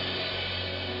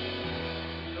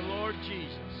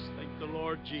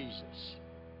Lord Jesus.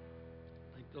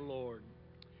 Thank the Lord.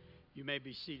 You may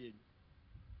be seated.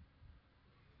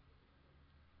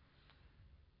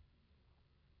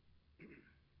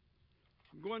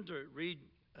 I'm going to read.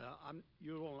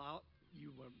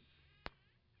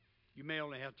 You may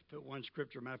only have to put one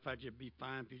scripture. Matter of fact, it'd be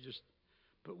fine if you just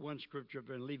put one scripture up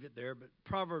and leave it there. But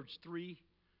Proverbs 3,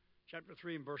 chapter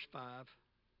 3 and verse 5.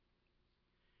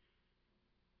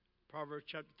 Proverbs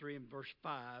chapter 3 and verse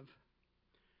 5.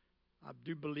 I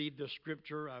do believe this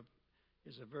scripture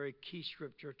is a very key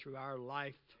scripture to our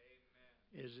life.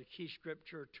 Amen. It is a key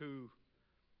scripture to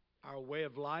our way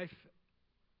of life.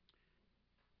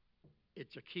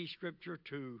 It's a key scripture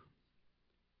to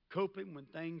coping when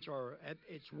things are at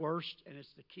its worst, and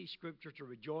it's the key scripture to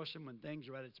rejoicing when things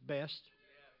are at its best.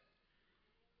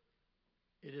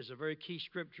 Yes. It is a very key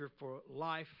scripture for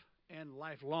life and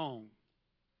lifelong.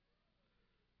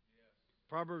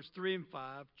 Proverbs 3 and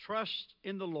 5, trust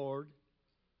in the Lord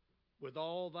with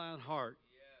all thine heart,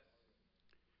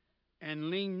 and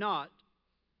lean not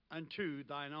unto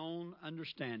thine own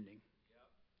understanding.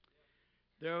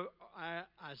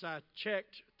 As I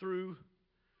checked through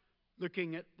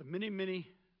looking at the many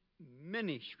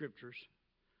scriptures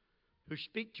who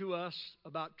speak to us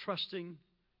about trusting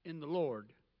in the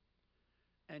Lord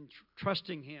and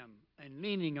trusting Him and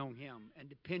leaning on Him and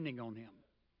depending on Him.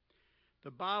 The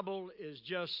Bible is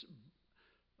just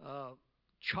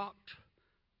chocked,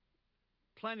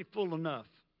 plenty full enough,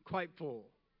 quite full,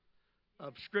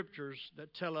 of scriptures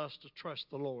that tell us to trust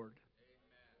the Lord. Amen.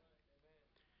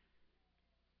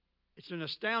 It's an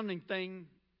astounding thing,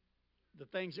 the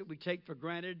things that we take for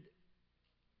granted,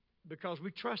 because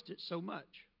we trust it so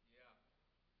much.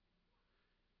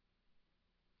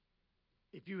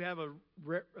 Yeah. If you have a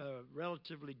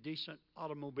relatively decent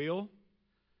automobile,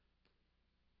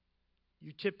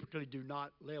 you typically do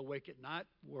not lay awake at night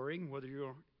worrying whether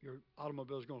your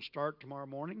automobile is going to start tomorrow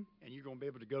morning and you're going to be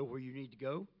able to go where you need to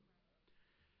go.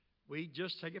 We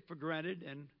just take it for granted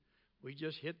and we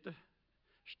just hit the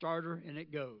starter and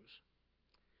it goes.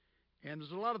 And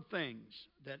there's a lot of things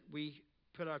that we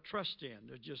put our trust in.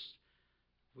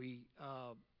 We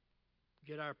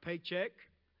get our paycheck,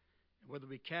 whether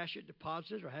we cash it,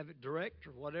 deposit it, or have it direct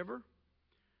or whatever.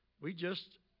 We just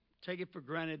take it for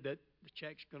granted that the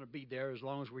check's going to be there as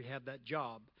long as we have that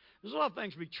job. There's a lot of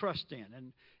things we trust in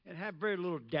and have very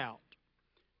little doubt.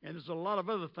 And there's a lot of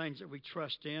other things that we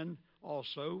trust in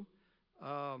also.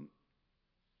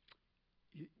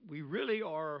 We really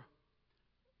are,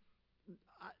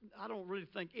 I don't really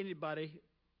think anybody,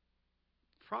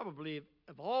 probably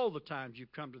of all the times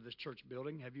you've come to this church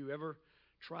building, have you ever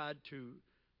tried to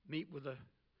meet with an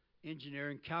engineer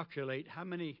and calculate how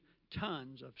many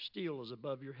tons of steel is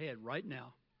above your head right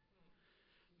now?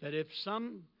 That if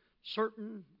some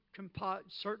certain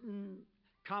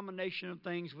combination of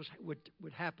things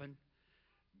would happen,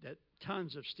 that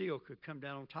tons of steel could come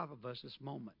down on top of us this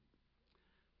moment.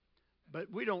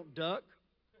 But we don't duck.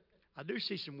 I do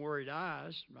see some worried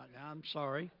eyes right now. I'm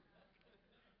sorry.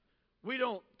 We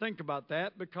don't think about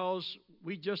that because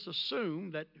we just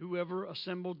assume that whoever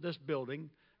assembled this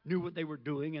building knew what they were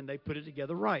doing and they put it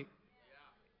together right.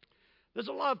 There's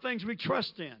a lot of things we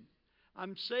trust in.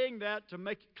 I'm saying that to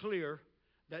make it clear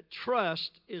that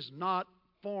trust is not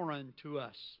foreign to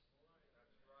us.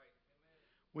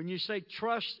 When you say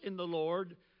trust in the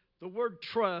Lord, the word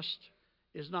trust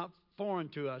is not foreign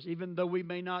to us, even though we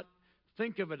may not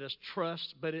think of it as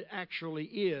trust, but it actually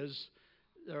is.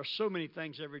 There are so many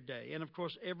things every day. And of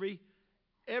course, every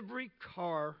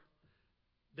car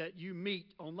that you meet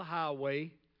on the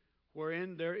highway,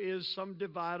 wherein there is some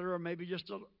divider or maybe just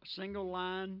a single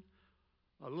line,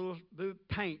 a little bit of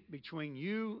paint between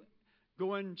you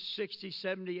going 60,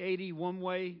 70, 80 one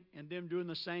way and them doing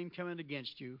the same coming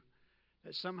against you,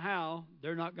 that somehow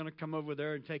they're not going to come over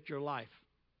there and take your life.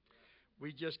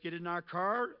 We just get in our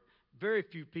car. Very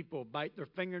few people bite their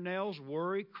fingernails,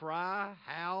 worry, cry,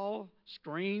 howl,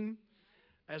 scream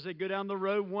as they go down the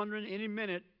road wondering any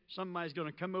minute somebody's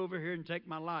going to come over here and take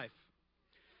my life.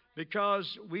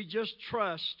 Because we just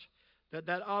trust that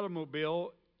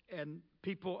automobile and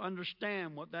people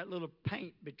understand what that little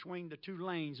paint between the two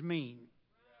lanes mean.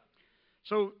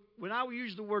 So when I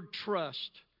use the word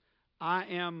trust, I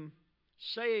am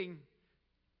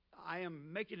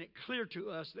making it clear to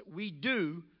us that we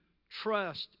do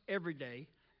trust every day,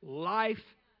 life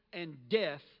and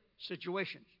death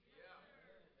situations.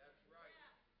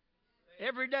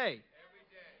 Every day.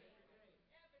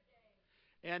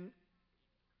 And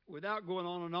without going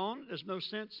on and on, there's no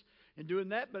sense in doing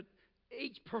that, but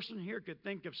each person here could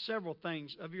think of several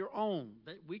things of your own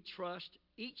that we trust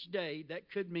each day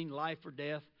that could mean life or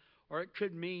death or it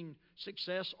could mean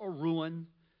success or ruin.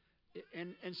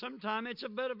 And sometimes it's a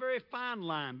very fine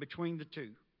line between the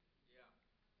two.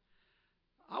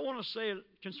 I want to say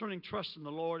concerning trust in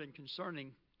the Lord and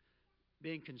concerning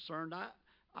being concerned. I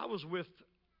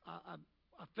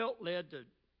felt led to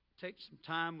take some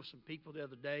time with some people the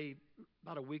other day,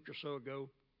 about a week or so ago.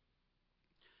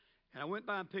 And I went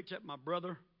by and picked up my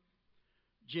brother,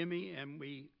 Jimmy, and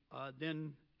we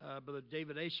then Brother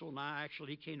David Asel and I,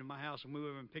 actually, he came to my house, and we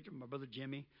went over and picked up my brother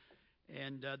Jimmy.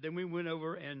 And then we went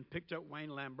over and picked up Wayne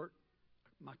Lambert,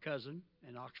 my cousin,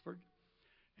 in Oxford.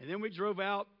 And then we drove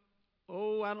out, I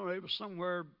don't know, it was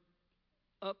somewhere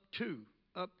up to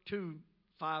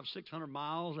 500-600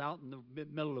 miles out in the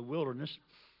middle of the wilderness.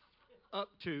 I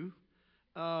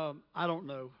don't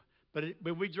know.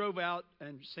 But we drove out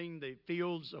and seen the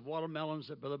fields of watermelons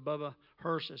that Brother Bubba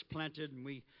Hurst has planted, and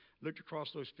we looked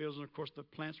across those fields, and of course the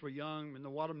plants were young, and the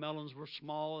watermelons were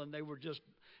small, and they were just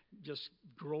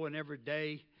growing every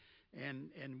day,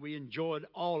 and we enjoyed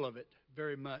all of it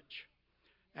very much.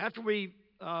 After we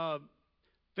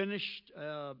finished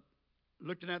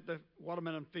looking at the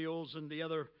watermelon fields and the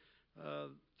other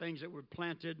things that were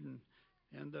planted,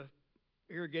 and the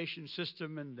irrigation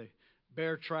system, and the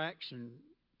bear tracks and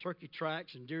turkey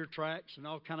tracks and deer tracks and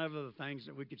all kind of other things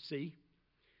that we could see,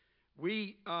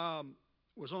 we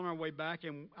was on our way back,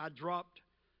 and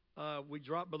we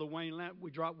dropped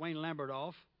Wayne Lambert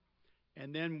off,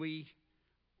 and then we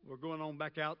were going on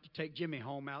back out to take Jimmy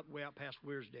home way out past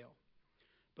Weirsdale.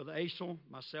 Brother Asel,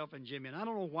 myself, and Jimmy. And I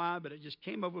don't know why, but it just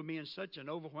came over me in such an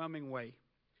overwhelming way.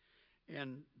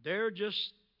 And they're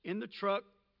just in the truck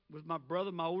with my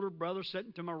brother, my older brother,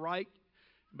 sitting to my right,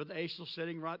 Brother Asel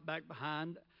sitting right back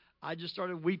behind. I just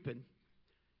started weeping.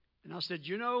 And I said,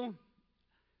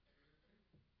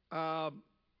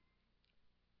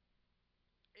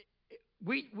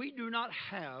 we do not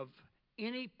have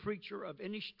any preacher of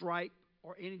any stripe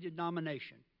or any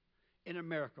denomination in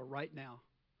America right now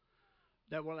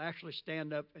that will actually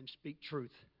stand up and speak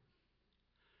truth.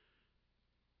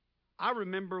 I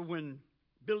remember when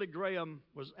Billy Graham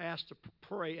was asked to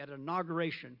pray at an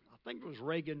inauguration. I think it was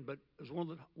Reagan, but it was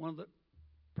one of the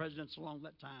presidents along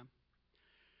that time.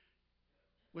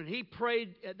 When he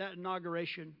prayed at that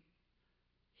inauguration,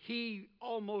 he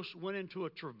almost went into a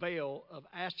travail of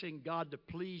asking God to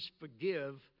please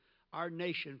forgive our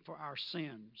nation for our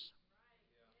sins.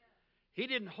 He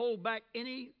didn't hold back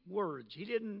any words. He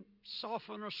didn't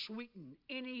soften or sweeten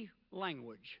any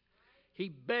language. He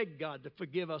begged God to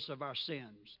forgive us of our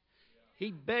sins.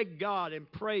 He begged God and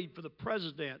prayed for the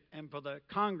president and for the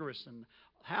Congress and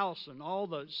House and all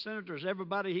the senators,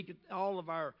 everybody all of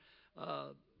our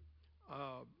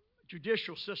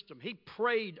judicial system. He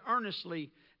prayed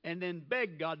earnestly and then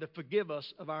begged God to forgive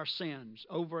us of our sins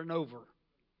over and over.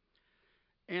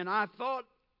 And I thought,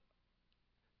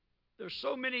 there's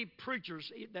so many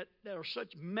preachers that are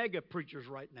such mega preachers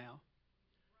right now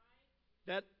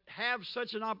that have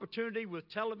such an opportunity with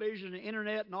television and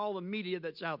internet and all the media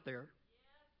that's out there.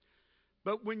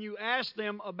 But when you ask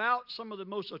them about some of the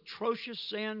most atrocious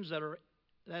sins that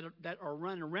are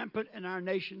running rampant in our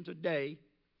nation today,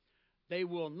 they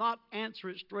will not answer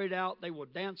it straight out. They will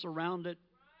dance around it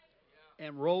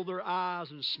and roll their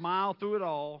eyes and smile through it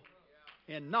all,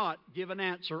 and not give an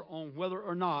answer on whether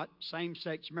or not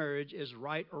same-sex marriage is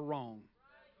right or wrong.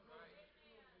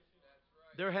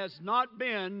 There has not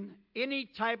been any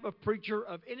type of preacher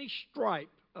of any stripe,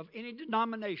 of any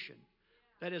denomination,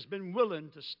 that has been willing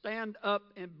to stand up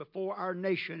before our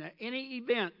nation at any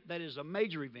event that is a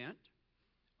major event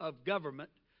of government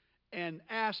and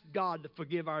ask God to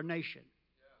forgive our nation.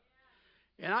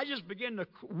 And I just began to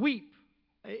weep.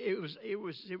 It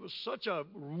was such a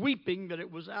weeping that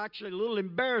it was actually a little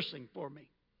embarrassing for me.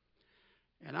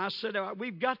 And I said,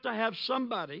 we've got to have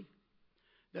somebody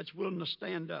that's willing to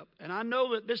stand up. And I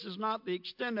know that this is not the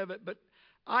extent of it, but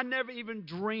I never even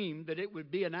dreamed that it would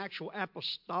be an actual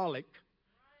apostolic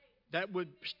that would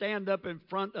stand up in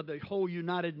front of the whole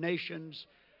United Nations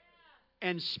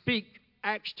and speak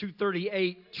Acts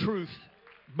 2:38 truth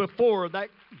before that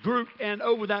group and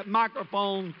over that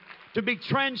microphone, to be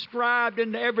transcribed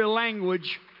into every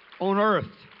language on earth.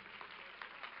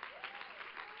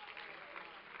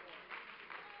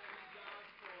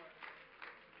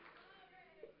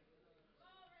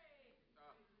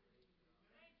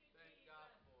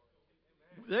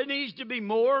 There needs to be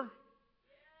more.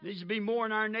 There needs to be more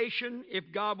in our nation if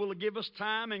God will give us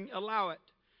time and allow it.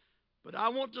 But I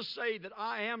want to say that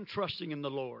I am trusting in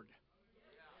the Lord.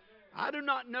 I do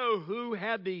not know who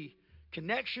had the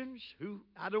connections,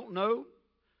 I don't know.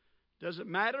 Doesn't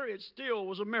matter. It still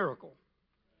was a miracle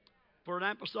for an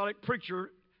apostolic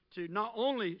preacher to not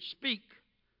only speak,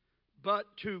 but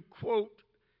to quote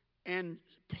and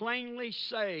plainly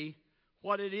say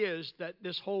what it is that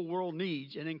this whole world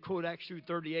needs, and then quote Acts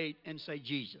 2:38 and say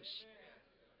Jesus.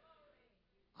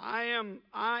 I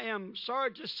am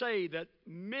sorry to say that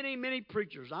many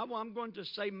preachers, I'm going to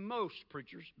say most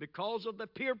preachers, because of the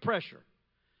peer pressure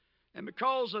and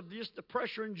because of just the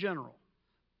pressure in general,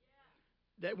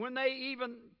 that when they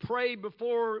even pray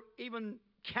before even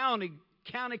county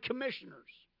commissioners,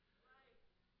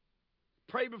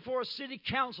 pray before a city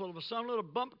council of some little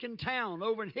bumpkin town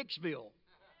over in Hicksville,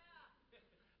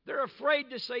 they're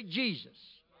afraid to say Jesus.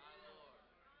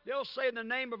 They'll say in the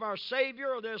name of our Savior,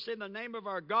 or they'll say in the name of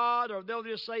our God, or they'll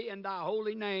just say in thy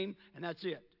holy name, and that's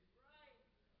it.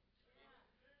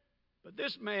 But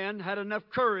this man had enough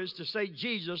courage to say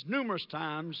Jesus numerous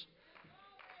times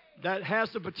that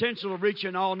has the potential of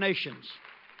reaching all nations.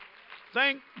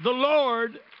 Thank the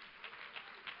Lord,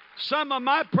 some of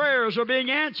my prayers are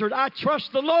being answered. I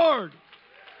trust the Lord.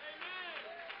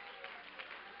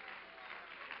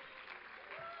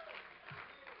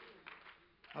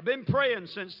 I've been praying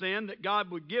since then that God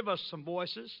would give us some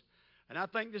voices, and I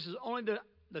think this is only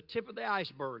the tip of the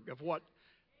iceberg of what,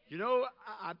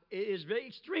 it is very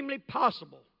extremely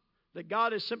possible that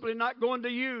God is simply not going to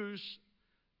use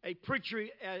a preacher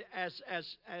as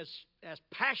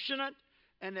passionate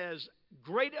and as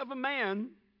great of a man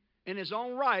in his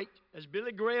own right as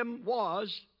Billy Graham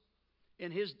was.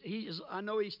 I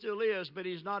know he still is, but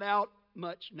he's not out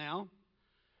much now.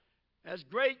 As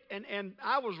great, and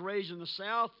I was raised in the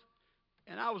South,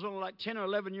 and I was only like 10 or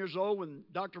 11 years old when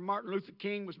Dr. Martin Luther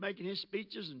King was making his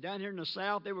speeches, and down here in the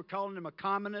South, they were calling him a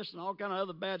communist and all kind of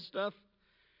other bad stuff.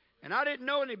 And I didn't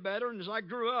know any better, and as I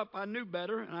grew up, I knew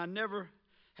better, and I never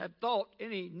had thought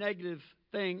any negative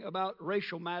thing about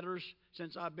racial matters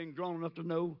since I've been grown enough to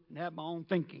know and have my own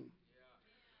thinking.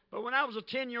 But when I was a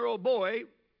 10-year-old boy,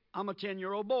 I'm a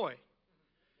 10-year-old boy,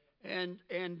 and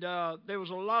there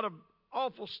was a lot of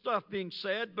awful stuff being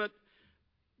said, but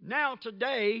now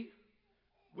today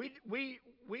we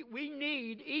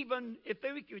need, even if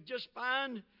we could just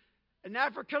find an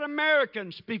African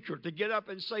American speaker to get up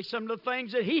and say some of the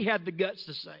things that he had the guts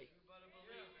to say.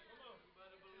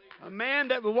 A man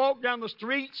that would walk down the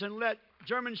streets and let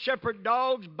German Shepherd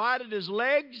dogs bite at his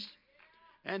legs,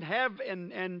 and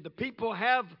the people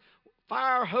have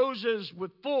fire hoses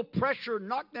with full pressure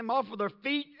knock them off of their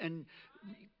feet and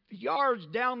yards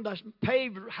down the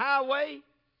paved highway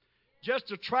just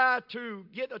to try to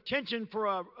get attention for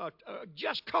a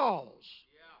just cause.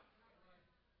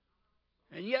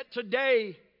 And yet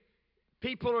today,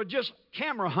 people are just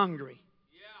camera hungry.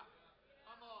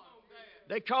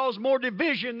 They cause more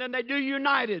division than they do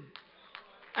united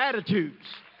attitudes.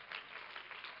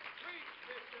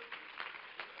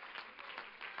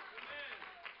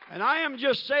 And I am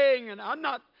just saying, and I'm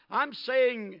not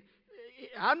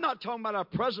talking about our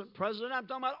present president. I'm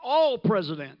talking about all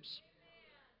presidents.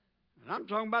 And I'm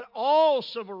talking about all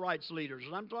civil rights leaders.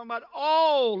 And I'm talking about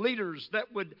all leaders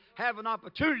that would have an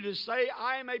opportunity to say,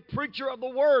 I am a preacher of the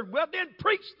Word. Well, then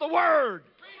preach the Word.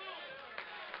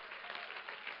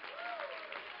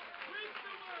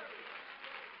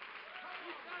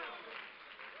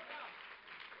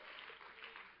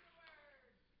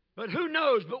 But who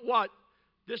knows but what?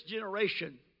 This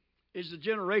generation is the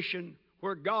generation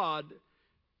where God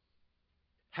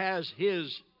has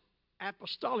His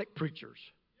apostolic preachers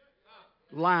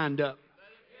lined up.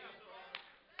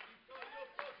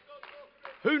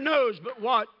 Who knows but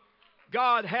what?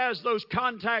 God has those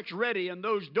contacts ready and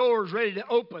those doors ready to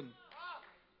open.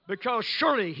 Because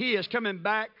surely He is coming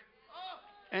back.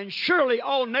 And surely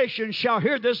all nations shall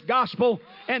hear this gospel,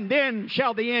 and then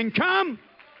shall the end come.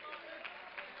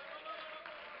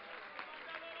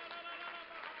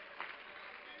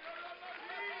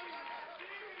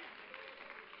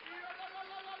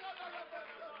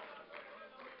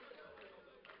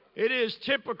 It is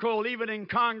typical, even in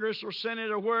Congress or Senate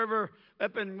or wherever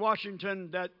up in Washington,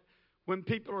 that when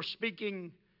people are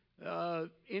speaking,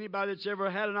 anybody that's ever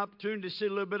had an opportunity to see a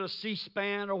little bit of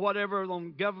C-SPAN or whatever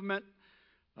on government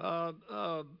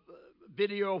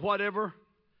video or whatever,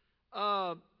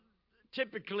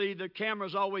 typically the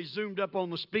camera's always zoomed up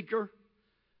on the speaker.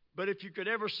 But if you could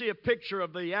ever see a picture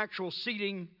of the actual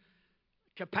seating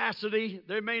capacity,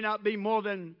 there may not be more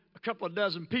than a couple of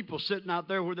dozen people sitting out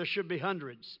there where there should be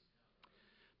hundreds.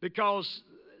 Because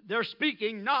they're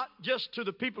speaking not just to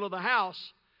the people of the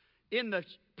house in the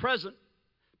present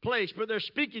place, but they're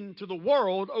speaking to the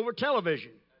world over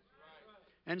television.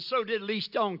 And so did Lee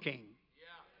Stone King.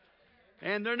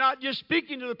 And they're not just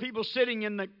speaking to the people sitting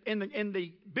in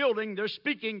the building. They're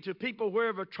speaking to people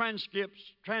wherever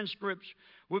transcripts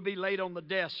would be laid on the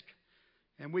desk.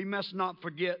 And we must not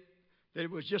forget that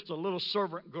it was just a little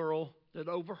servant girl that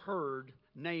overheard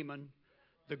Naaman,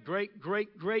 the great,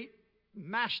 great, great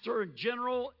master and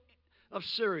general of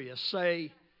Syria,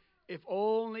 say,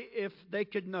 if they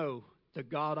could know the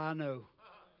God I know.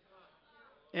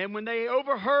 And when they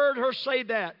overheard her say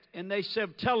that, and they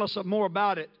said, tell us more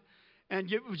about it.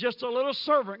 And it was just a little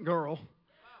servant girl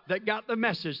that got the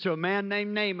message to a man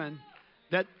named Naaman,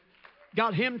 that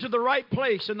got him to the right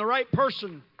place and the right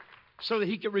person so that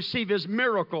he could receive his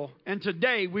miracle. And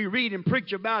today we read and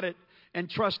preach about it and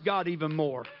trust God even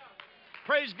more.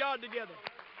 Praise God together.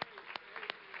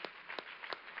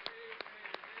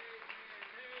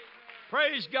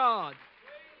 Praise God.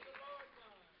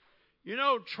 You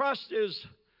know, trust is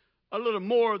a little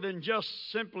more than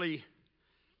just simply,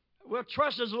 well,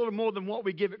 trust is a little more than what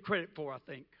we give it credit for, I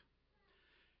think.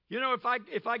 You know, if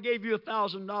I gave you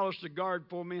 $1,000 to guard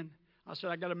for me, and I said,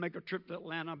 I got to make a trip to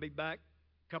Atlanta, I'll be back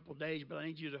a couple of days, but I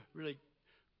need you to really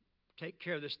take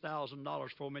care of this $1,000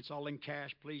 for me. It's all in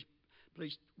cash. Please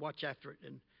watch after it.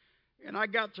 And I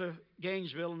got to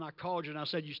Gainesville, and I called you, and I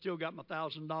said, you still got my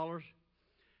 $1,000?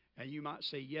 And you might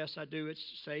say, yes, I do. It's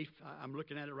safe. I'm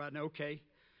looking at it right now. Okay.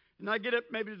 And I get up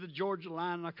maybe to the Georgia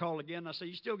line, and I call again. And I say,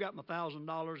 you still got my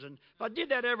 $1,000? And if I did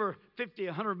that every 50,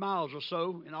 100 miles or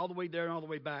so, and all the way there and all the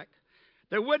way back,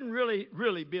 there wouldn't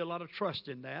really be a lot of trust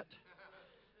in that.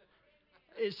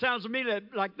 It sounds to me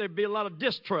like there'd be a lot of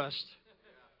distrust.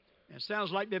 It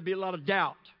sounds like there'd be a lot of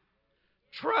doubt.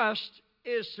 Trust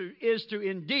is to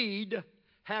indeed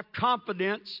have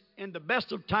confidence in the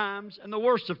best of times and the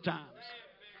worst of times.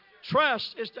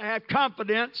 Trust is to have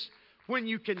confidence when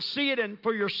you can see it and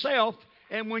for yourself,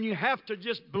 and when you have to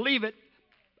just believe it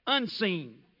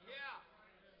unseen.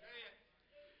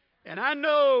 And I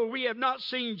know we have not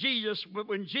seen Jesus, but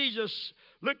when Jesus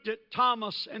looked at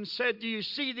Thomas and said, do you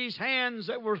see these hands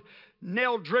that were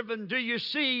nail driven? Do you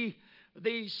see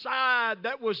the side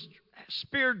that was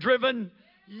spear driven?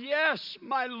 Yes,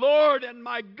 my Lord and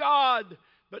my God.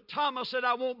 But Thomas said,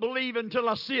 I won't believe until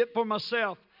I see it for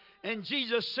myself. And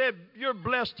Jesus said, you're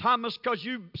blessed, Thomas, because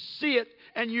you see it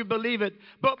and you believe it.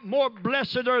 But more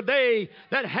blessed are they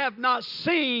that have not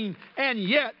seen and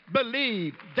yet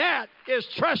believe. That is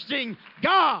trusting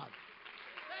God.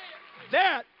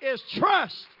 That is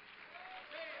trust.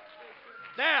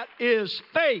 That is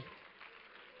faith.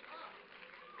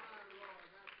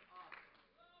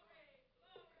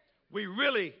 We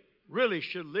really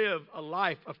should live a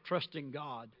life of trusting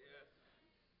God.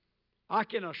 I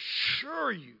can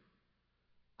assure you,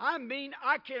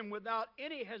 I can without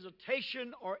any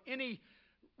hesitation or any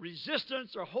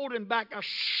resistance or holding back,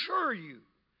 assure you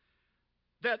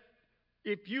that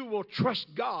if you will trust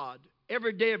God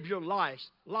every day of your life,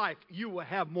 you will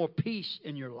have more peace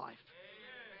in your life.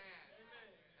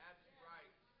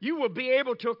 You will be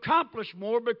able to accomplish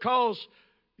more because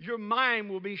your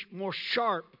mind will be more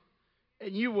sharp,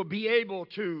 and you will be able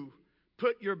to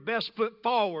put your best foot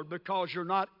forward because you're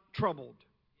not troubled.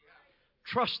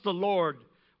 Trust the Lord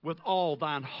with all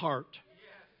thine heart,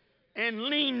 and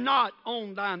lean not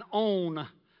on thine own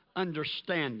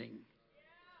understanding.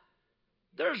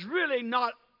 There's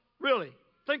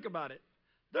think about it.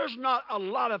 There's not a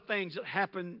lot of things that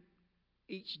happen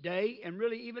each day, and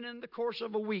really even in the course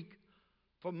of a week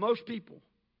for most people,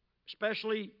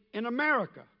 especially in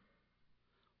America,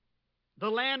 the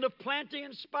land of plenty,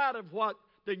 in spite of what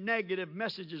the negative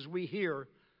messages we hear.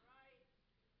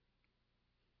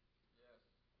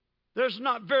 There's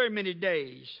not very many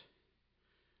days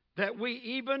that we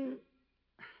even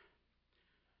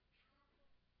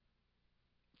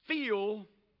feel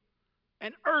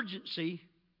an urgency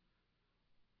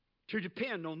to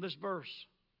depend on this verse.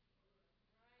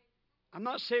 I'm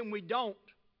not saying we don't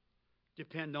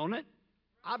depend on it.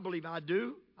 I believe I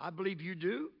do. I believe you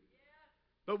do.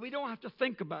 But we don't have to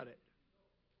think about it.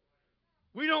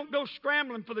 We don't go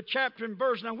scrambling for the chapter and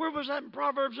verse. Now, where was that in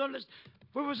Proverbs?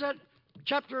 Where was that?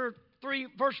 Chapter 3,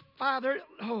 verse 5 there.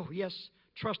 Oh, yes.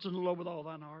 Trust in the Lord with all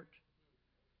thine heart.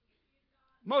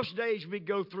 Most days we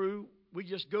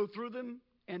just go through them,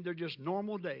 and they're just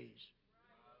normal days.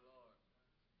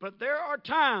 But there are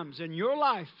times in your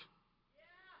life,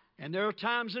 and there are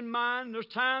times in mine, there's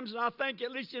times, and I think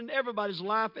at least in everybody's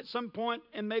life at some point,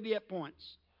 and maybe at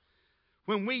points,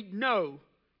 when we know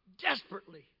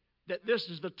desperately that this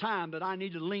is the time that I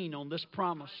need to lean on this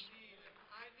promise.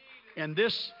 And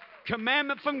this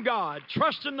commandment from God,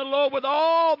 trust in the Lord with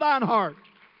all thine heart,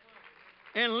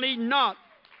 and lean not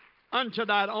unto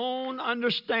thine own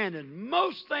understanding.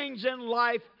 Most things in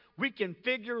life we can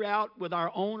figure out with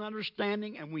our own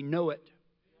understanding, and we know it.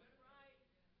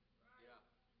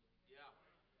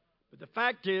 But the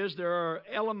fact is, there are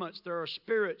elements, there are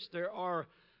spirits, there are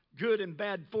good and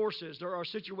bad forces. There are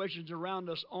situations around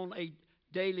us on a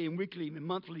daily and weekly and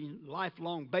monthly and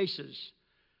lifelong basis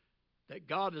that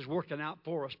God is working out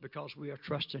for us because we are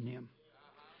trusting Him,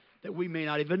 that we may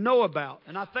not even know about.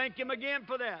 And I thank Him again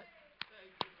for that.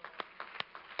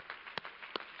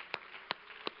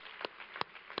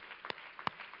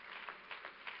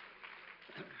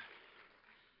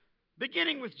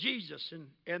 Beginning with Jesus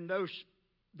and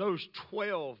those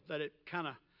 12 that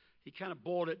he kind of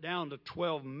boiled it down to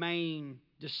 12 main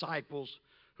disciples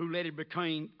who later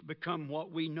become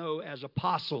what we know as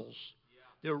apostles,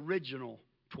 the original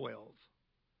 12.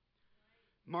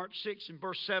 Mark 6 and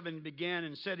verse 7 began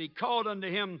and said, He called unto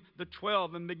him the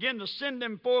 12 and began to send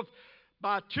them forth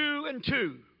by two and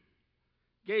two,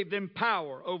 gave them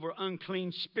power over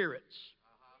unclean spirits.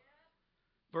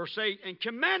 Verse 8, and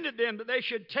commanded them that they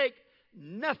should take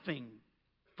nothing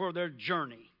for their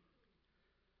journey.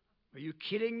 Are you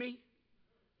kidding me?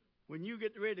 When you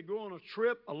get ready to go on a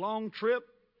trip, a long trip,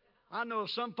 I know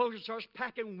some folks start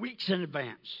packing weeks in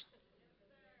advance.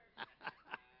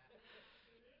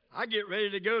 I get ready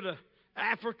to go to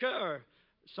Africa or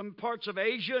some parts of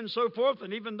Asia and so forth,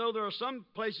 and even though there are some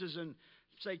places in,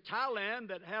 say, Thailand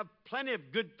that have plenty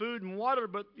of good food and water,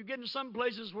 but you get into some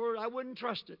places where I wouldn't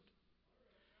trust it.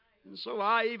 And so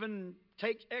I even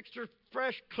take extra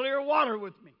fresh, clear water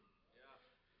with me.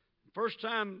 First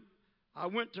time I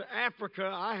went to Africa,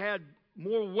 I had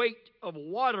more weight of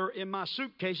water in my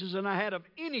suitcases than I had of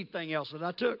anything else that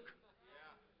I took.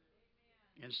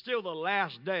 And still the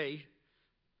last day,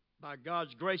 by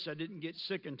God's grace, I didn't get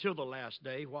sick until the last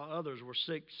day, while others were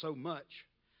sick so much.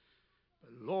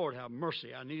 But Lord, have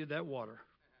mercy, I needed that water.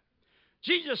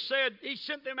 Jesus said, He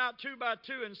sent them out two by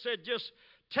two and said, just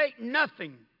take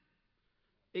nothing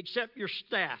except your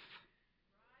staff.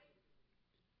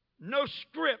 No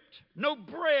script, no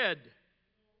bread.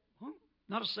 Huh?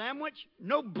 Not a sandwich?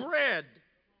 No bread.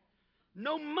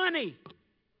 No money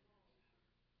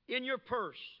in your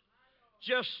purse.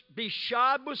 Just be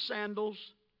shod with sandals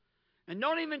and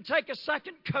don't even take a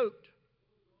second coat.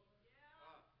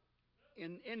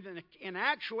 In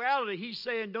actuality, He's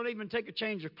saying don't even take a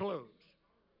change of clothes.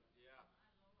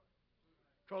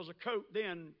 Because a coat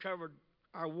then covered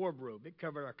our wardrobe. It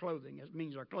covered our clothing. It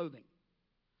means our clothing.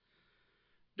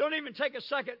 Don't even take a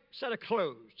second set of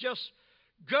clothes. Just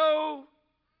travel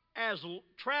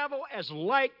as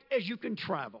light as you can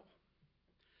travel.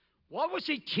 What was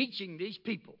He teaching these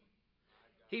people?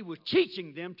 He was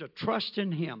teaching them to trust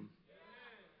in Him.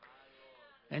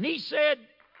 And He said,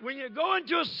 when you go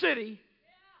into a city,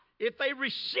 if they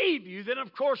receive you, then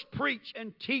of course preach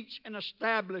and teach and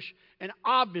establish. And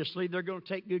obviously they're going to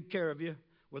take good care of you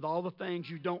with all the things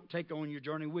you don't take on your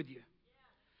journey with you.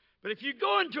 But if you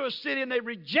go into a city and they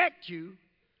reject you,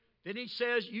 then He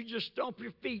says you just stomp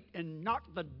your feet and knock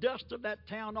the dust of that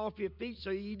town off your feet so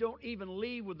you don't even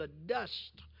leave with the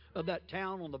dust of that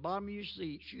town on the bottom of your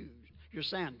shoes, your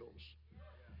sandals.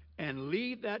 And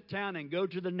leave that town and go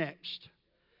to the next.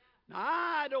 Now,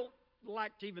 I don't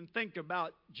like to even think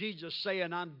about Jesus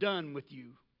saying, I'm done with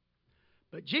you.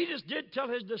 But Jesus did tell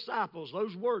His disciples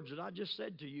those words that I just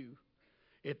said to you.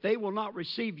 If they will not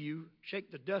receive you,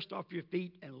 shake the dust off your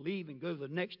feet and leave and go to the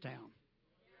next town.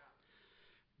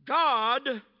 God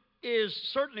is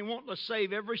certainly wanting to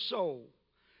save every soul.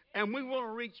 And we want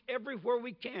to reach everywhere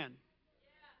we can.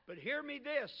 But hear me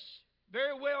this.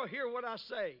 Very well hear what I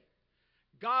say.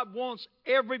 God wants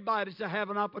everybody to have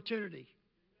an opportunity.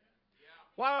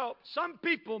 While some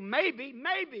people, maybe,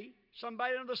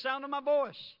 somebody under the sound of my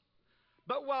voice.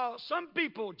 But while some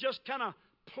people just kind of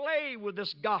play with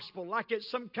this gospel like it's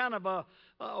some kind of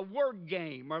a word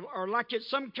game or like it's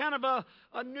some kind of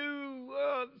a new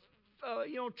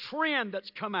trend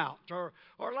that's come out or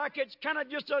like it's kind of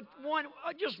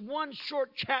just one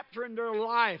short chapter in their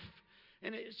life,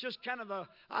 and it's just kind of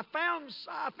I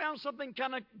found something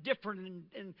kind of different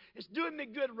and it's doing me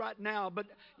good right now, but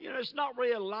it's not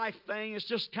really a life thing. It's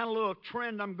just kind of a little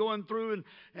trend I'm going through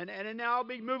and now I'll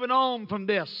be moving on from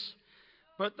this.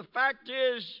 But the fact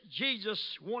is, Jesus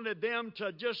wanted them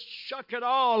to just shuck it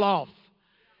all off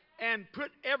and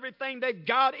put everything they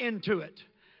got into it.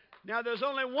 Now, there's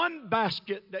only one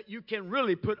basket that you can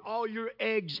really put all your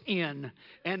eggs in,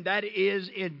 and that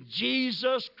is in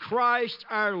Jesus Christ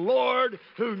our Lord,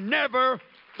 who never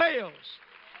fails.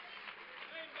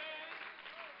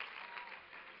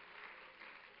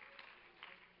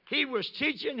 He was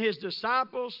teaching His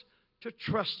disciples to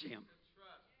trust Him.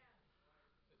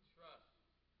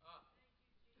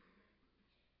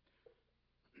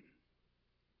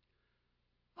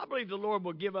 I believe the Lord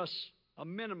will give us a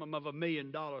minimum of $1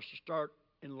 million to start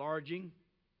enlarging.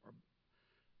 Or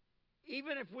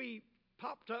even if we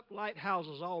popped up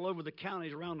lighthouses all over the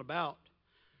counties around about.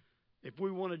 If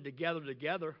we wanted to gather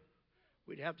together,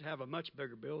 we'd have to have a much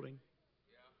bigger building.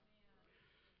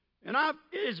 And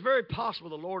it is very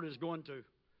possible the Lord is going to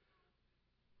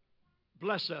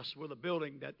bless us with a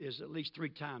building that is at least 3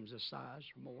 times this size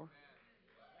or more.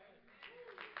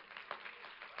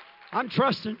 I'm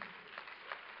trusting.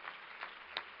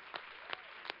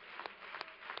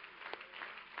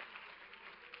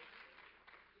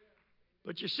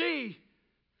 But you see,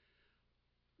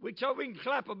 we can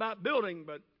clap about building,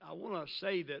 but I want to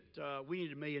say that we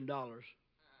need $1 million.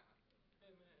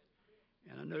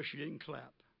 And I know she didn't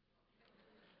clap.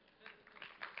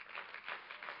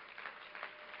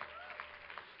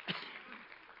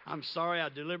 I'm sorry I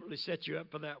deliberately set you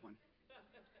up for that one.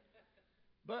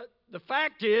 But the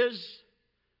fact is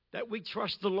that we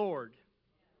trust the Lord.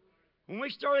 When we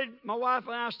started, my wife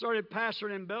and I started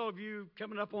pastoring in Bellevue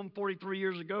coming up on 43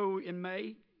 years ago in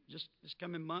May, just this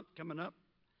coming month coming up.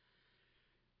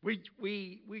 We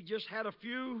just had a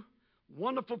few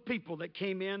wonderful people that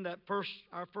came in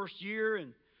our first year,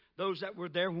 and those that were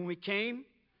there when we came.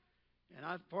 And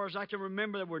as far as I can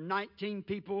remember, there were 19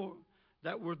 people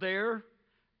that were there.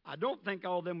 I don't think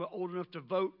all of them were old enough to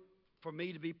vote for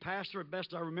me to be pastor.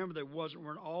 Best I remember,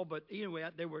 weren't all. But anyway,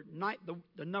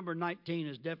 the number 19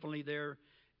 is definitely there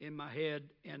in my head,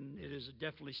 and it is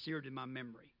definitely seared in my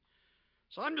memory.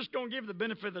 So I'm just going to give the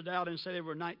benefit of the doubt and say there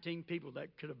were 19 people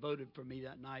that could have voted for me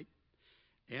that night.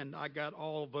 And I got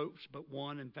all votes but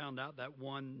one, and found out that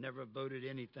one never voted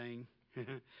anything.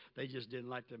 They just didn't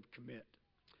like to commit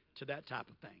to that type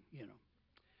of thing, you know.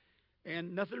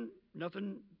 And nothing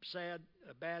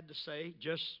bad to say,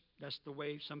 just that's the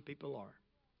way some people are.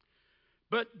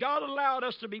 But God allowed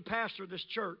us to be pastor of this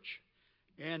church.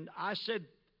 And I said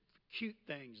cute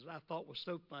things that I thought was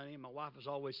so funny. And my wife has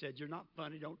always said, "You're not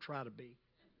funny, don't try to be."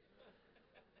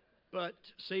 But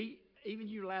see, even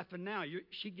you laughing now,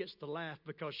 she gets to laugh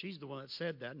because she's the one that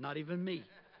said that, not even me.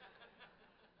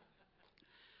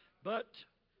 But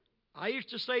I used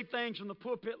to say things from the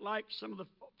pulpit like some of the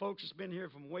folks that's been here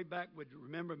from way back would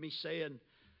remember me saying,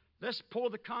 "Let's pour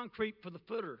the concrete for the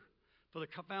footer, for the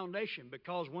foundation,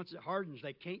 because once it hardens,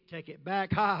 they can't take it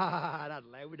back." Ha ha ha! And I'd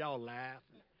laugh. We'd all laugh.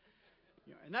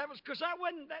 You know, and that was because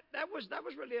that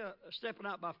was really a stepping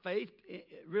out by faith.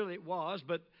 It really was.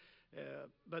 But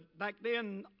back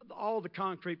then, all the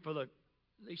concrete for at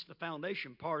least the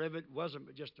foundation part of it wasn't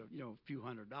but just a few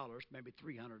 $100, maybe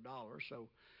 $300. So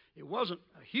it wasn't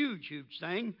a huge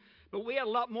thing. But we had a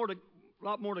lot more to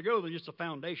go than just a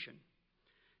foundation.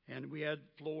 And we had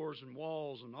floors and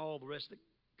walls and all the rest that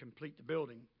complete the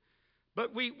building.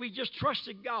 But we just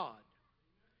trusted God.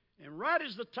 And right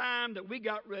as the time that we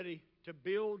got ready to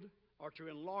build or to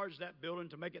enlarge that building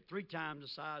to make it 3 times the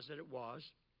size that it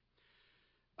was,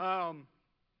 our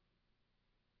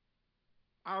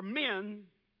men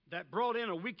that brought in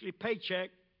a weekly paycheck,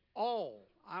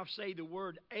 I'll say the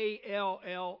word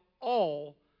ALL,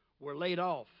 all were laid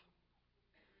off.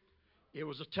 It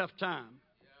was a tough time.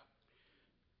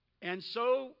 And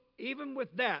so, even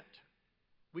with that,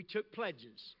 we took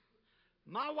pledges.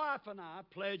 My wife and I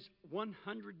pledged $100.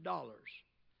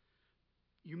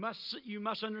 You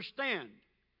must understand,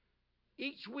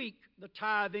 each week the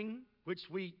tithing, which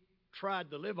we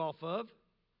tried to live off of,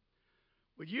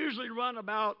 would usually run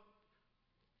about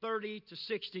 $30 to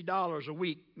 $60 a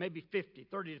week, maybe $30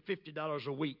 to $50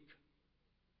 a week.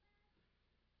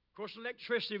 Of course,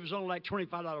 electricity was only like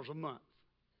 $25 a month.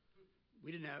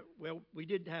 We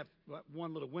did have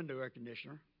one little window air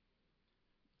conditioner,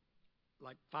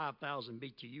 like 5,000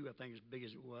 BTU, I think, as big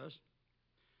as it was.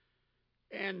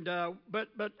 And but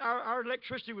our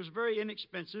electricity was very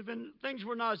inexpensive, and things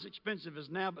were not as expensive as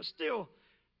now, but still,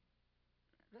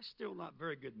 that's still not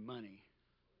very good money,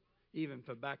 even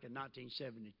for back in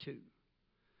 1972.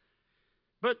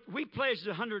 But we pledged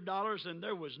 $100, and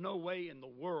there was no way in the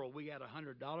world we had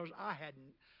 $100. I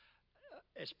hadn't,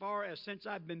 since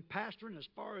I've been pastoring, as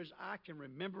far as I can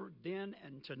remember then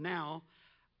and to now,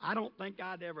 I don't think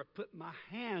I'd ever put my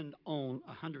hand on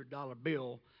a $100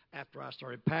 bill after I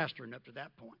started pastoring up to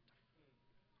that point.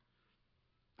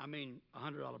 I mean, a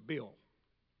 $100 bill.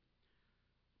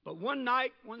 But one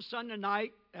Sunday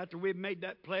night, after we had made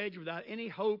that pledge without any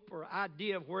hope or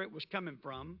idea of where it was coming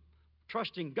from,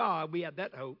 trusting God, we had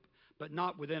that hope, but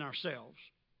not within ourselves.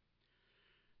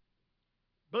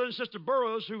 Brother and Sister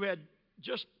Burroughs, who had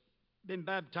just been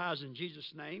baptized in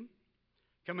Jesus' name,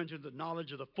 coming to the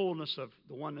knowledge of the fullness of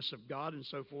the oneness of God and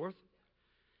so forth,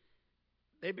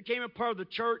 they became a part of the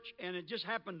church, and it just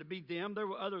happened to be them. There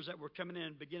were others that were coming in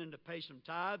and beginning to pay some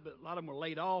tithe, but a lot of them were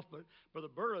laid off. But Brother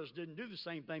Burroughs didn't do the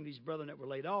same thing these brethren that were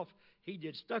laid off. He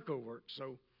did stucco work.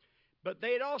 So But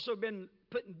they had also been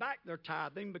putting back their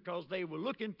tithing because they were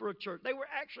looking for a church. They were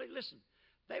actually, listen,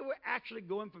 they were actually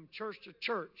going from church to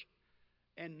church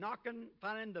and knocking,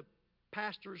 finding the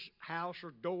pastor's house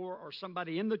or door or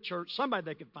somebody in the church, somebody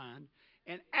they could find,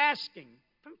 and asking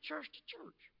from church to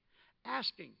church,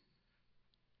 asking,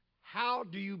 how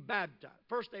do you baptize?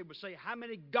 First they would say, how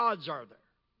many gods are there?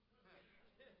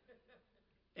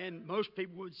 And most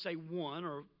people would say one,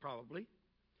 or probably.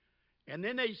 And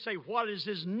then they'd say, what is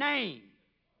his name?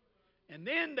 And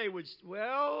then they would,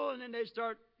 and then they'd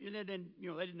start, they didn't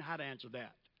know how to answer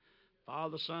that.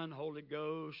 Father, Son, Holy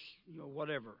Ghost,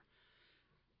 whatever.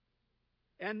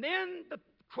 And then the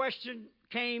question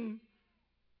came,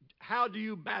 how do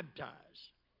you baptize?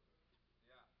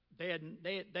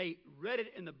 They read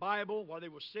it in the Bible while they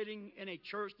were sitting in a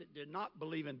church that did not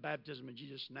believe in baptism in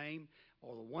Jesus' name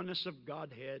or the oneness of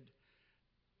Godhead.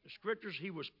 The scriptures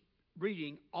he was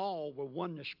reading all were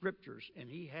oneness scriptures, and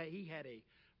he had a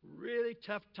really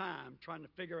tough time trying to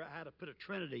figure out how to put a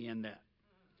Trinity in that.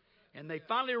 And they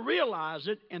finally realized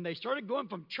it, and they started going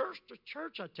from church to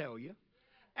church, I tell you,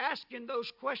 asking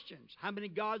those questions. How many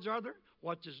gods are there?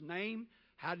 What's his name?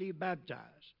 How do you baptize?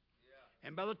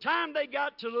 And by the time they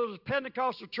got to the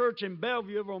Pentecostal church in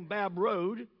Bellevue over on Babb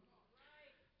Road,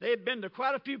 they had been to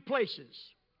quite a few places.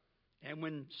 And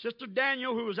when Sister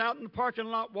Daniel, who was out in the parking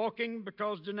lot walking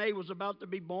because Danae was about to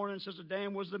be born and Sister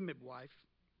Dan was the midwife,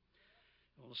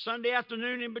 on a Sunday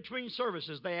afternoon in between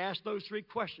services, they asked those three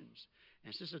questions.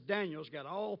 And Sister Daniel's got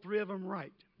all three of them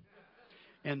right.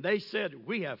 And they said,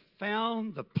 we have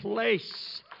found the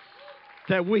place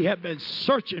that we have been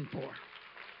searching for.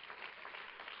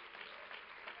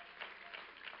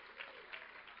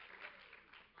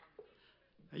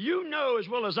 You know as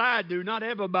well as I do, not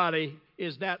everybody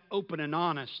is that open and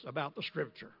honest about the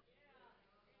Scripture.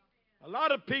 A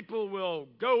lot of people will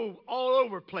go all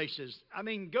over places.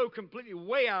 Go completely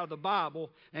way out of the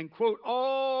Bible and quote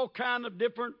all kind of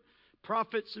different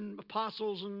prophets and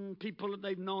apostles and people that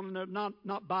they've known, and they're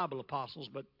not Bible apostles,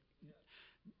 but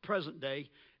present day,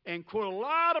 and quote a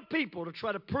lot of people to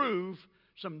try to prove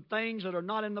some things that are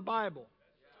not in the Bible.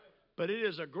 But it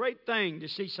is a great thing to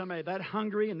see somebody that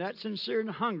hungry and that sincere and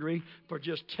hungry for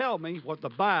just tell me what the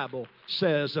Bible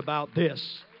says about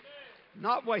this.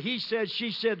 Not what he said,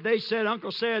 she said, they said,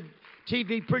 uncle said,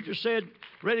 TV preacher said,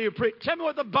 radio preacher. Tell me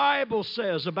what the Bible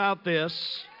says about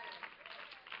this.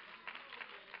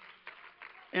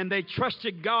 And they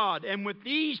trusted God. And with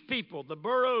these people, the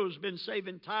Burrows been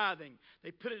saving tithing.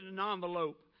 They put it in an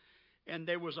envelope. And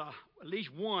there was at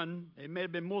least one. It may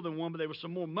have been more than one, but there was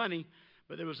some more money.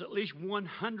 But there was at least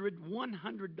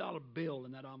 $100 bill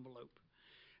in that envelope.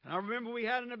 And I remember we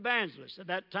had an evangelist at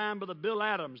that time, Brother Bill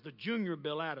Adams, the junior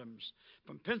Bill Adams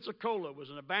from Pensacola was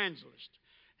an evangelist.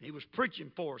 And he was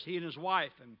preaching for us, he and his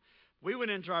wife. And we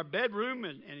went into our bedroom,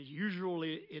 and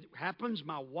usually it happens,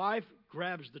 my wife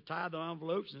grabs the tithe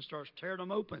envelopes and starts tearing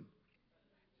them open.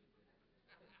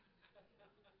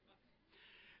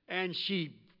 And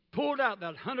she pulled out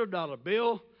that $100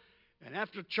 bill. And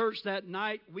after church that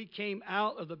night, we came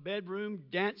out of the bedroom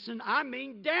dancing.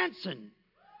 Dancing.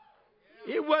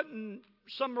 It wasn't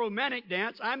some romantic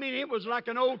dance. It was like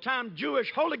an old-time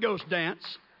Jewish Holy Ghost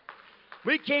dance.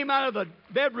 We came out of the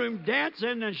bedroom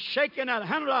dancing and shaking that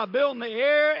 $100 bill in the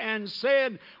air and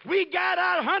said, we got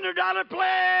our $100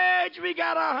 pledge. We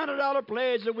got our $100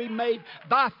 pledge that we made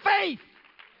by faith.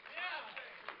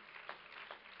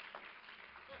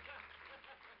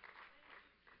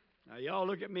 Now, y'all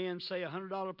look at me and say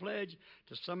 $100 pledge.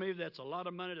 To some of you, that's a lot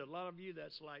of money. To a lot of you,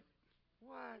 that's like,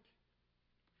 what?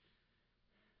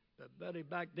 But, buddy,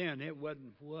 back then, it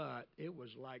wasn't what. It was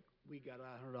like we got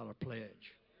our $100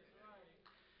 pledge.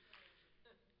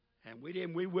 And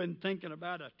we weren't thinking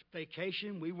about a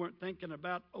vacation. We weren't thinking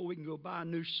about, we can go buy a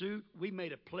new suit. We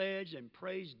made a pledge and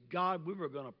praised God. We were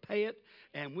going to pay it,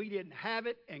 and we didn't have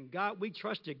it. And we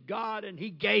trusted God, and He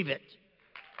gave it.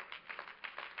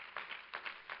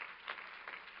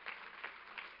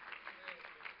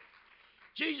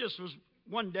 Jesus was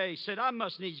one day said, I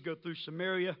must needs go through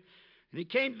Samaria. And he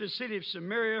came to the city of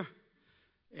Samaria,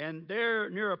 and there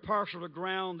near a parcel of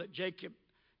ground that Jacob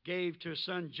gave to his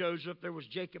son Joseph, there was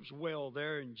Jacob's well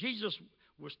there. And Jesus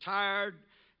was tired,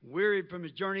 wearied from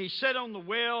his journey. He sat on the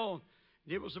well.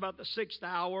 It was about the 6th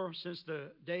hour since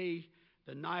the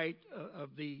night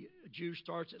of the Jew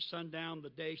starts at sundown. The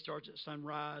day starts at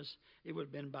sunrise. It would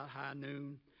have been about high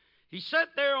noon. He sat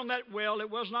there on that well. It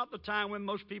was not the time when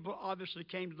most people obviously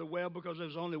came to the well because there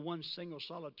was only one single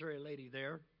solitary lady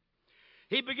there.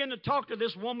 He began to talk to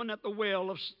this woman at the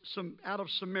well out of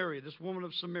Samaria, this woman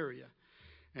of Samaria.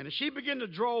 And as she began to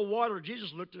draw water,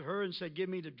 Jesus looked at her and said, give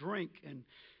me to drink.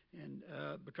 and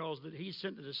because he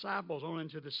sent the disciples on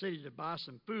into the city to buy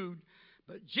some food.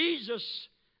 But Jesus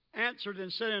answered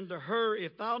and said unto her,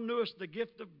 If thou knewest the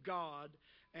gift of God,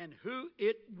 and who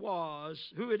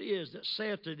it is that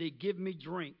saith to thee, Give me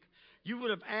drink, you would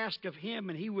have asked of him,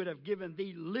 and he would have given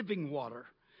thee living water.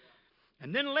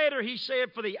 And then later he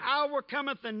said, For the hour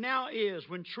cometh, and now is,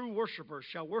 when true worshipers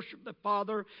shall worship the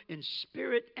Father in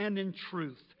spirit and in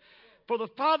truth. For the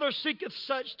Father seeketh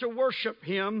such to worship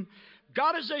him.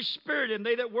 God is a spirit, and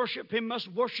they that worship him must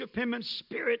worship him in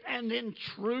spirit and in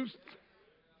truth.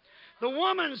 The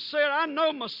woman said, I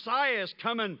know Messiah is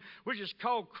coming, which is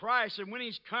called Christ, and when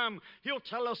he's come, he'll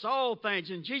tell us all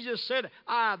things. And Jesus said,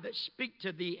 I that speak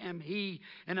to thee am he.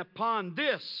 And upon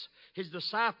this his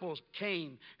disciples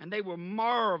came, and they were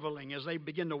marveling as they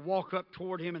began to walk up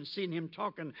toward him and seeing him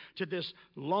talking to this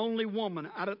lonely woman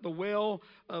out at the well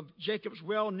of Jacob's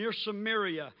well near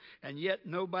Samaria. And yet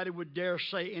nobody would dare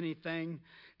say anything.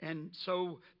 And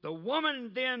so the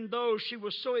woman then, though she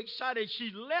was so excited,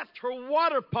 she left her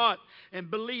water pot. And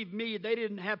believe me, they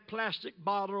didn't have plastic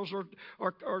bottles or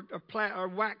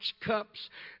wax cups.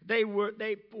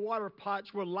 Water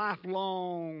pots were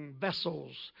lifelong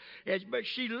vessels. But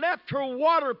she left her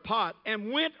water pot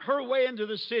and went her way into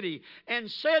the city and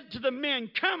said to the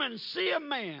men, Come and see a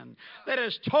man that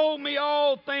has told me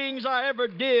all things I ever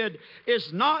did.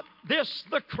 Is not this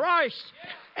the Christ?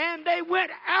 And they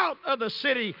went out of the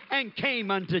city and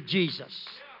came unto Jesus.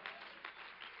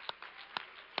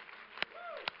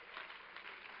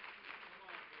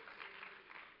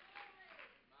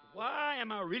 Why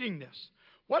am I reading this?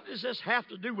 What does this have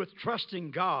to do with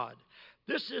trusting God?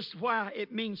 This is why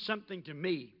it means something to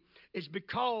me. It's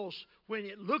because when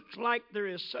it looks like there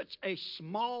is such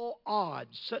small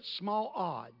odds,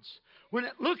 when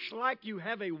it looks like you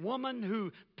have a woman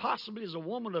who possibly is a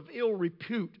woman of ill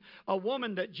repute, a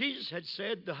woman that Jesus had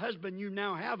said the husband you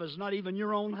now have is not even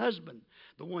your own husband,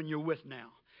 the one you're with now.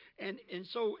 And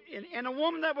so a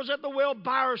woman that was at the well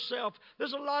by herself,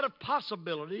 there's a lot of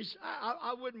possibilities.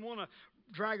 I wouldn't want to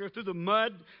drag her through the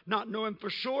mud, not knowing for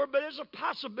sure, but there's a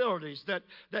possibilities that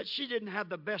she didn't have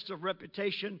the best of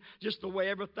reputation, just the way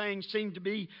everything seemed to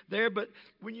be there. But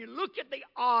when you look at the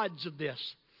odds of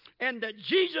this, and that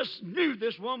Jesus knew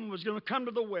this woman was going to come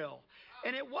to the well.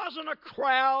 And it wasn't a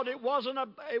crowd. It wasn't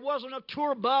a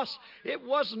tour bus. It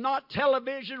was not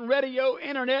television, radio,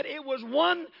 internet. It was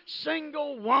one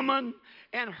single woman,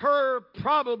 and her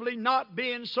probably not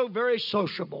being so very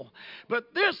sociable.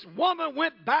 But this woman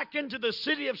went back into the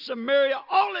city of Samaria.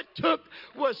 All it took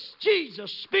was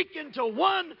Jesus speaking to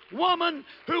one woman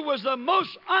who was the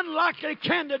most unlikely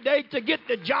candidate to get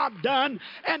the job done.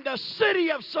 And the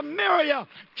city of Samaria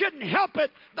couldn't help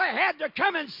it. They had to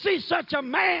come and see such a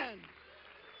man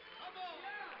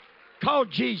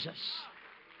called Jesus.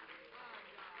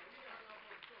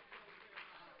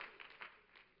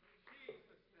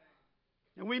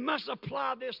 And we must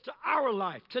apply this to our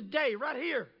life today, right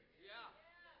here.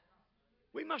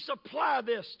 We must apply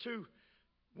this to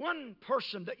one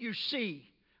person that you see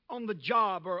on the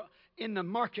job or in the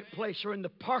marketplace or in the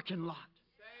parking lot.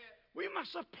 We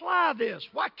must apply this.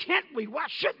 Why can't we? Why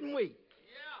shouldn't we?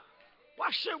 Why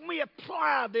shouldn't we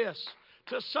apply this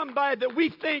to somebody that we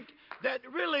think that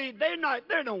really they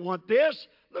don't want this?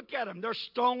 Look at them. They're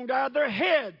stoned out of their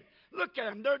head. Look at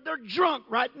them. They're drunk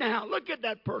right now. Look at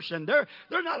that person. They're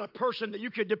not a person that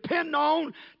you could depend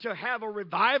on to have a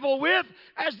revival with,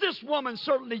 as this woman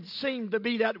certainly seemed to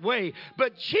be that way.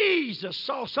 But Jesus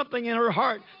saw something in her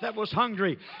heart that was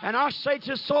hungry. And I say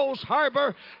to Souls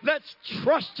Harbor, let's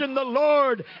trust in the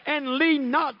Lord and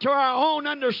lean not to our own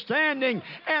understanding.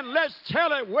 And let's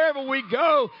tell it wherever we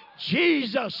go,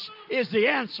 Jesus is the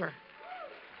answer.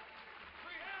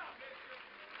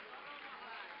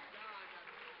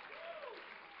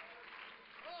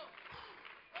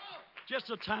 Just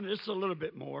a little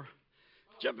bit more.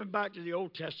 Jumping back to the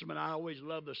Old Testament, I always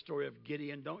love the story of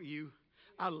Gideon, don't you?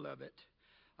 I love it.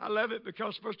 I love it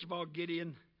because, first of all,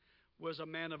 Gideon was a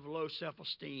man of low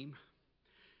self-esteem,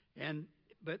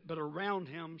 but around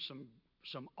him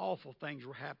some awful things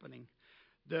were happening.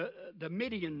 The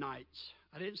Midianites.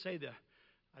 I didn't say the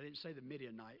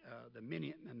Midianite. The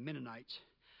Mennonites.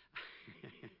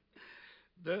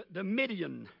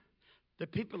 the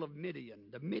people of Midian,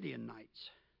 the Midianites.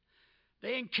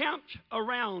 They encamped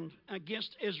around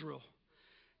against Israel.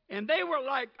 And they were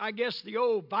like, I guess, the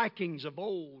old Vikings of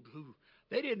old, who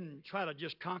they didn't try to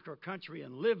just conquer a country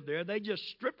and live there. They just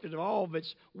stripped it of all of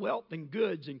its wealth and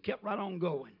goods and kept right on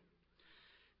going.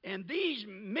 And these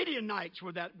Midianites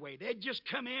were that way. They'd just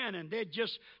come in and they'd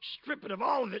just strip it of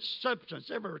all of its substance,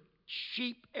 every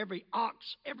sheep, every ox,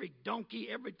 every donkey,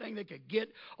 everything they could get,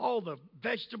 all the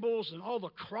vegetables and all the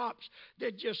crops.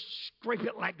 They'd just scrape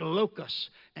it like locusts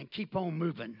and keep on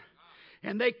moving.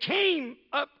 And they came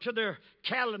up to their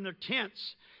cattle and their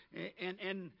tents,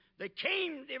 and they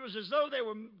came, it was as though they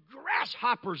were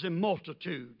grasshoppers in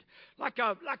multitude, like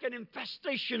an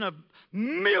infestation of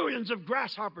millions of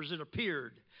grasshoppers that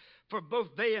appeared. For both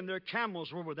they and their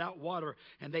camels were without water,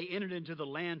 and they entered into the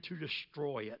land to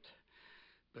destroy it.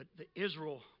 But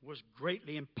Israel was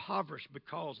greatly impoverished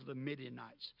because of the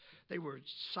Midianites. They were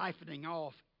siphoning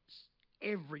off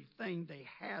everything they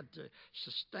had to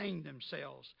sustain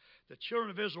themselves. The children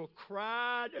of Israel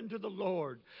cried unto the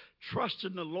Lord, trust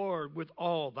in the Lord with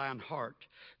all thine heart,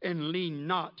 and lean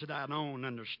not to thine own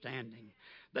understanding.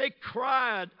 They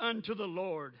cried unto the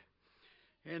Lord,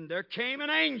 and there came an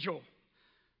angel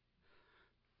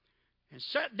and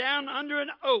sat down under an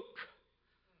oak.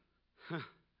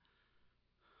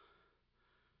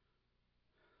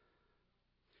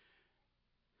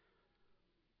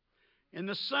 And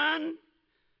the son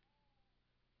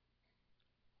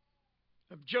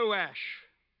of Joash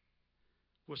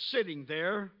was sitting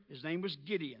there. His name was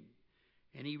Gideon.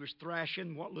 And he was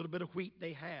thrashing what little bit of wheat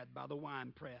they had by the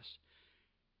winepress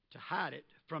to hide it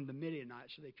from the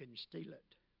Midianites so they couldn't steal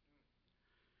it.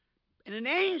 And an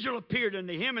angel appeared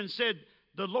unto him and said,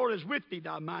 the Lord is with thee,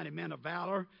 thou mighty man of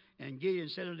valor. And Gideon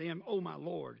said unto him, O my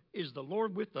Lord, is the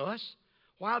Lord with us?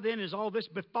 Why then is all this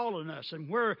befallen us? And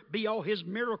where be all his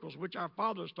miracles which our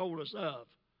fathers told us of?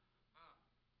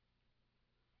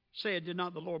 Said, did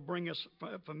not the Lord bring us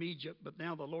from Egypt, but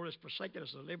now the Lord has forsaken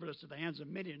us and delivered us to the hands of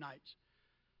Midianites.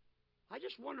 I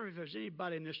just wonder if there's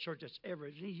anybody in this church that's ever,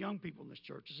 any young people in this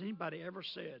church, has anybody ever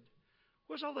said,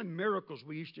 where's all the miracles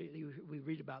we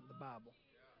read about in the Bible?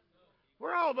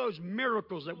 Where are all those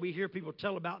miracles that we hear people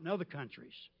tell about in other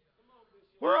countries?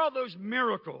 Where are all those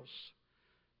miracles?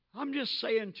 I'm just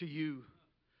saying to you,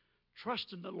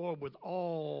 trust in the Lord with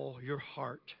all your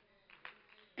heart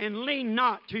and lean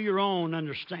not to your own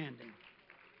understanding.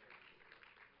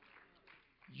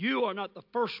 You are not the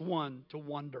first one to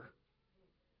wonder.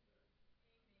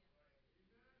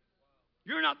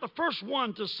 You're not the first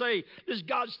one to say, does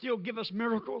God still give us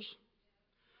miracles?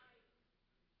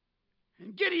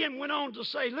 And Gideon went on to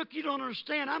say, look, you don't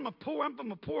understand. I'm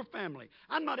from a poor family.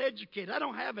 I'm not educated. I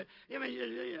don't have it. I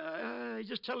mean, he's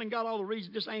just telling God all the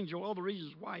reasons, this angel, all the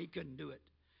reasons why he couldn't do it.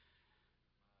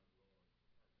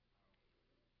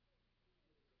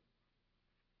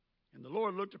 And the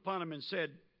Lord looked upon him and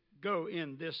said, go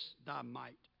in this thy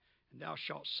might, and thou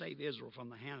shalt save Israel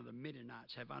from the hand of the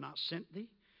Midianites. Have I not sent thee?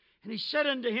 And he said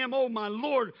unto him, O my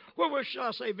Lord, wherewith shall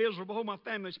I save Israel? Behold, my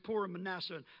family is poor in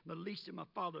Manasseh, and the least in my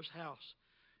father's house.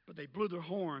 But they blew their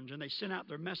horns, and they sent out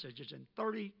their messages, and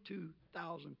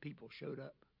 32,000 people showed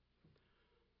up.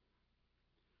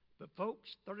 But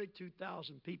folks,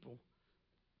 32,000 people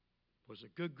was a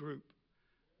good group.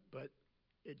 But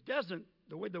it doesn't,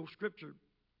 the way the Scripture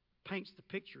paints the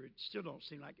picture, it still don't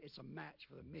seem like it's a match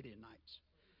for the Midianites.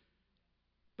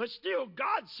 But still,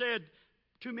 God said,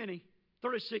 too many.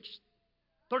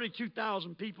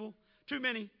 32,000 people. Too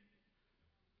many.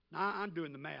 Now, I'm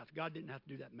doing the math. God didn't have to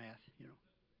do that math,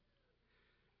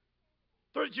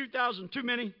 32,000, too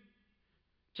many.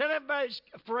 Tell everybody's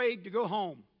afraid to go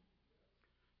home.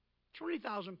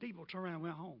 20,000 people turned around and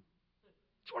went home.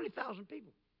 20,000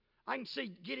 people. I can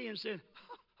see Gideon saying,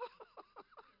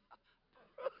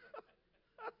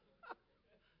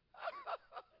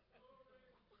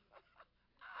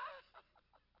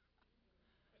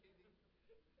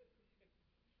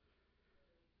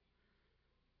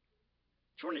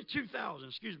 22,000,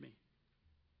 excuse me.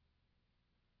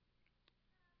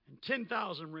 And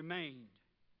 10,000 remained.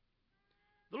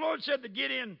 The Lord said to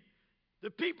Gideon, the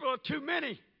people are too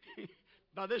many.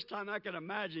 By this time, I can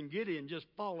imagine Gideon just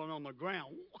falling on the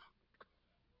ground.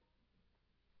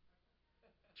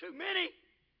 Too many?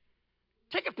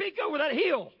 Take a peek over that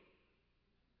hill.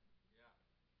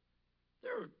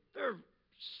 They're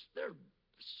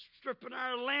stripping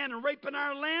our land and raping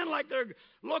our land like they're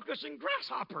locusts and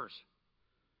grasshoppers.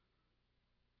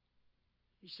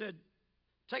 He said,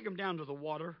 take them down to the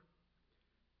water.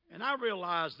 And I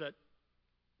realize that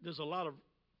there's a lot of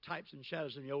types and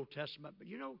shadows in the Old Testament, but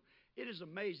it is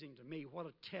amazing to me what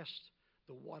a test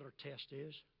the water test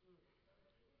is.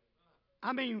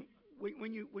 I mean,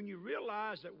 when you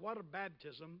realize that water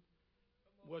baptism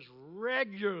was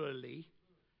regularly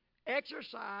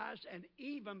exercised and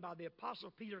even by the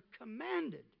Apostle Peter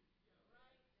commanded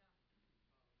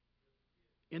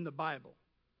in the Bible.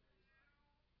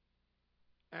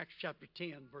 Acts chapter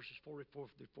 10, verses 44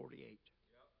 through 48.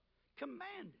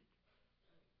 Commanded.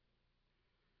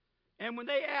 And when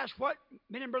they asked, what,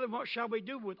 men and brethren, what shall we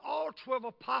do with all 12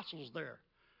 apostles there?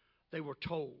 They were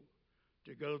told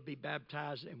to go be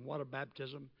baptized in water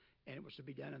baptism, and it was to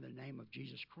be done in the name of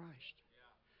Jesus Christ.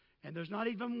 And there's not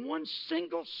even one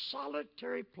single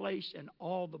solitary place in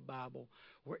all the Bible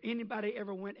where anybody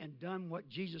ever went and done what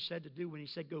Jesus said to do when He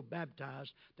said go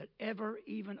baptize, that ever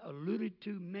even alluded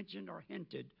to, mentioned, or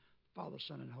hinted Father,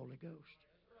 Son, and Holy Ghost.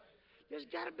 There's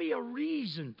got to be a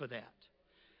reason for that.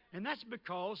 And that's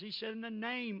because He said in the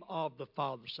name of the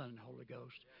Father, Son, and Holy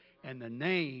Ghost. And the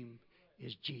name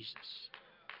is Jesus.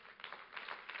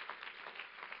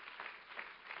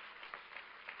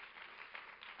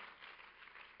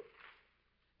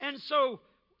 And so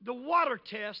the water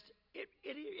test, it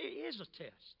is a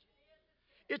test.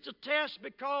 It's a test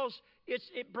because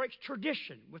it breaks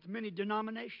tradition with many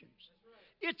denominations.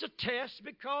 It's a test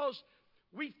because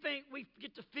we think we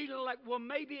get the feeling like, well,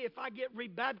 maybe if I get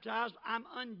rebaptized, I'm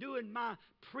undoing my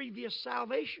previous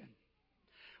salvation.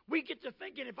 We get to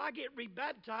thinking, if I get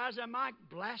rebaptized, am I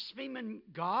blaspheming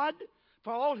God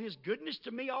for all His goodness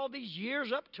to me all these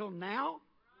years up till now?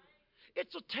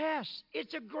 It's a test.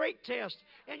 It's a great test.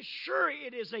 And sure,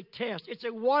 it is a test. It's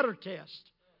a water test.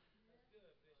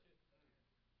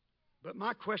 But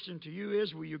my question to you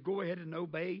is, will you go ahead and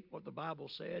obey what the Bible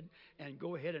said and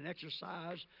go ahead and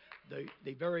exercise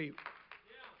the very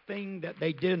thing that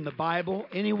they did in the Bible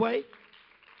anyway?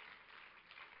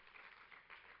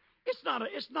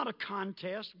 It's not a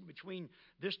contest between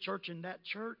this church and that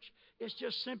church. It's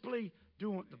just simply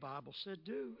doing what the Bible said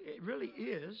do. It really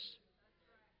is.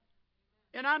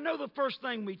 And I know the first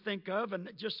thing we think of,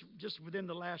 and just within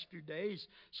the last few days,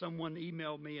 someone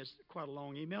emailed me, it's quite a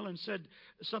long email, and said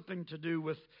something to do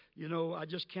with, I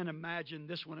just can't imagine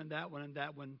this one and that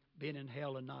one being in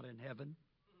hell and not in heaven.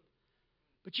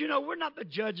 But we're not the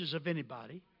judges of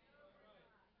anybody.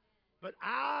 But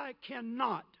I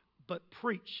cannot but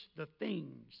preach the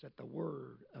things that the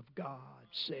Word of God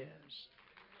says.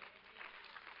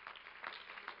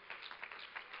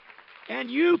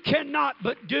 And you cannot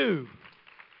but do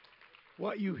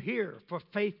what you hear, for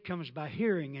faith comes by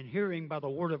hearing, and hearing by the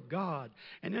Word of God.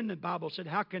 And then the Bible said,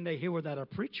 how can they hear without a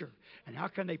preacher? And how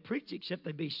can they preach except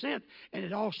they be sent? And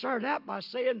it all started out by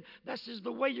saying, this is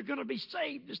the way you're going to be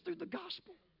saved, is through the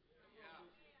gospel.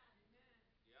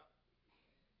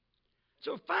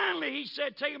 So finally, he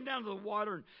said, take them down to the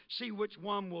water and see which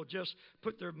one will just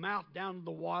put their mouth down to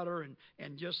the water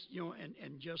and just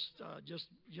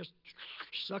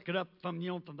suck it up from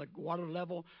the water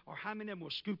level, or how many of them will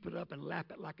scoop it up and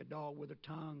lap it like a dog with their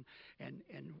tongue and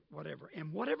whatever.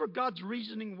 And whatever God's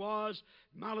reasoning was,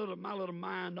 my little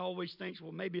mind always thinks,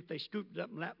 well, maybe if they scooped it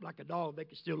up and lapped like a dog, they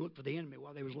could still look for the enemy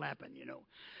while they was lapping.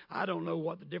 I don't know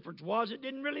what the difference was. It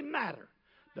didn't really matter.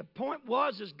 The point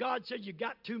was, is God said, you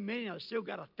got too many, I still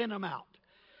got to thin them out.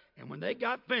 And when they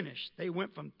got finished, they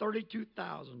went from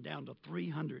 32,000 down to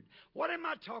 300. What am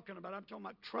I talking about? I'm talking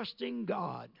about trusting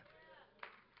God.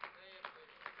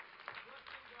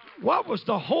 What was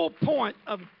the whole point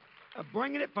of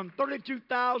bringing it from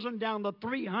 32,000 down to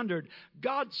 300?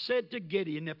 God said to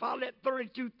Gideon, if I let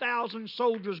 32,000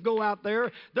 soldiers go out there,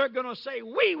 they're going to say,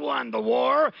 we won the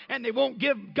war, and they won't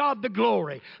give God the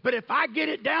glory. But if I get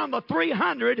it down to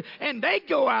 300 and they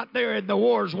go out there and the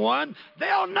war's won,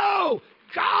 they'll know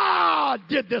God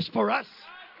did this for us.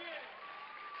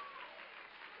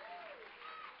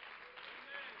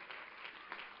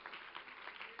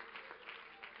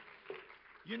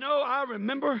 I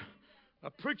remember a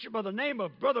preacher by the name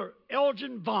of Brother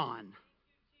Elgin Vaughn.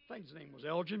 I think his name was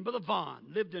Elgin. Brother Vaughn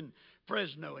lived in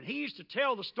Fresno. And he used to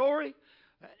tell the story.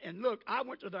 And look, I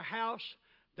went to their house.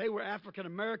 They were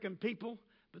African-American people.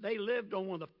 But they lived on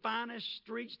one of the finest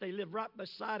streets. They lived right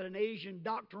beside an Asian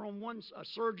doctor on one, a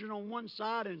surgeon on one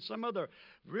side, and some other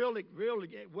really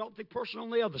wealthy person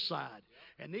on the other side.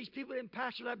 And these people didn't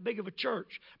pastor that big of a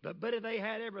church, but they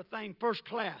had everything first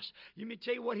class. Let me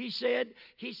tell you what he said.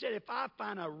 He said, if I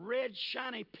find a red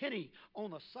shiny penny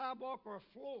on a sidewalk or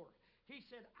a floor, he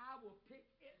said, I will pick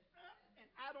it up, and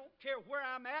I don't care where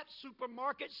I'm at,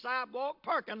 supermarket, sidewalk,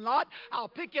 parking lot. I'll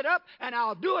pick it up, and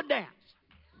I'll do a dance.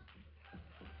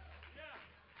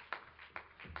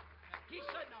 He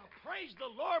said, now praise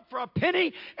the Lord for a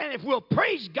penny, and if we'll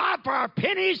praise God for our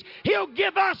pennies, He'll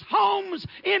give us homes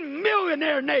in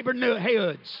millionaire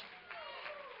neighborhoods.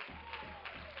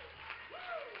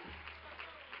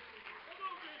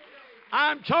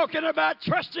 I'm talking about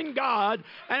trusting God,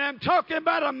 and I'm talking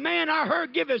about a man I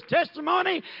heard give his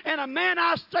testimony, and a man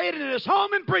I stayed in his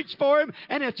home and preached for him,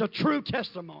 and it's a true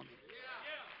testimony.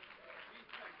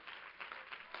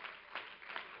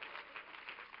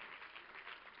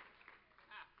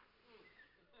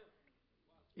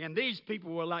 And these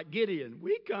people were like Gideon.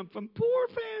 We come from poor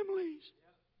families.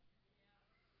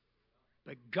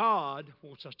 But God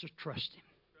wants us to trust Him.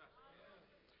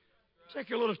 Take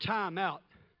a little time out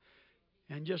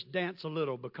and just dance a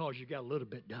little because you got a little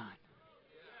bit done.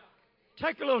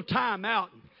 Take a little time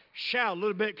out and shout a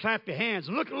little bit, clap your hands,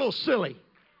 and look a little silly.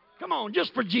 Come on,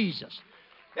 just for Jesus.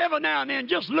 Every now and then,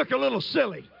 just look a little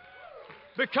silly.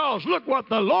 Because look what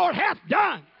the Lord hath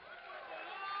done.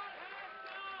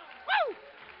 Woo!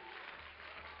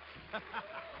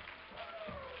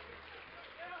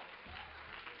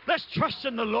 Let's trust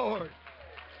in the Lord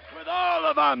with all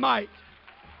of our might.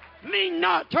 Lean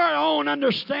not to our own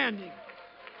understanding.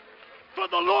 For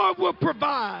the Lord will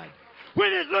provide.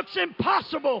 When it looks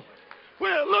impossible,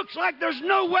 when it looks like there's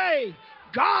no way,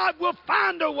 God will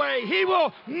find a way. He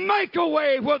will make a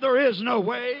way where there is no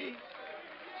way.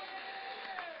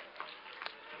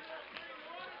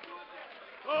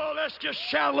 Oh, let's just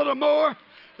shout a little more.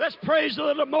 Let's praise a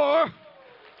little more.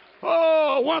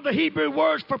 Oh, one of the Hebrew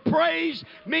words for praise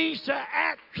means to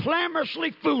act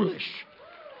clamorously foolish.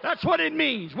 That's what it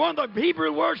means. One of the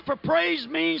Hebrew words for praise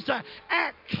means to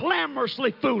act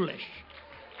clamorously foolish.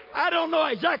 I don't know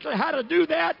exactly how to do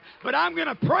that, but I'm going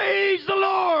to praise the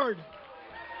Lord.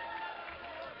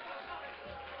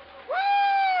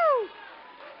 Woo!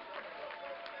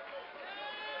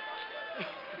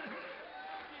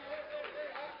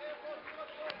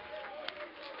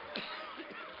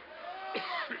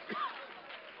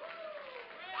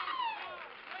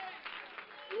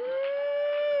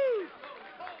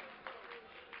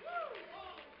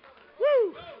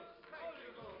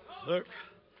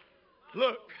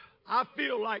 Look, I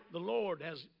feel like the Lord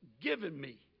has given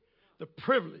me the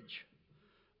privilege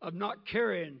of not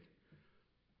carrying.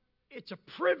 It's a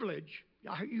privilege.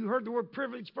 You heard the word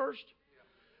privilege first?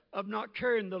 Of not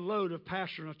carrying the load of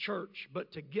pastoring a church,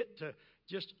 but to get to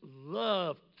just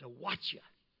love to watch you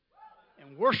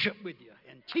and worship with you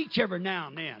and teach every now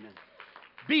and then and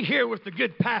be here with the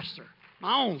good pastor,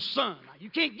 my own son. You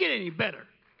can't get any better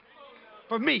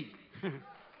for me.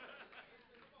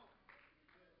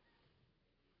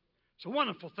 It's a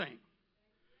wonderful thing.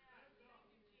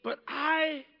 But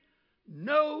I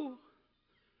know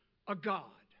a God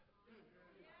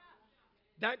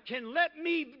that can let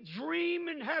me dream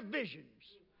and have visions.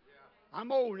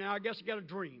 I'm old now. I guess I got a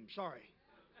dream. Sorry.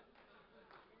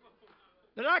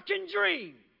 That I can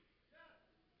dream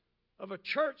of a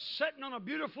church sitting on a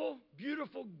beautiful,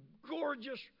 beautiful,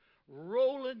 gorgeous,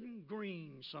 rolling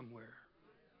green somewhere.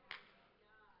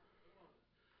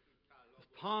 With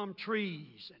palm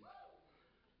trees and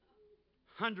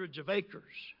hundreds of acres.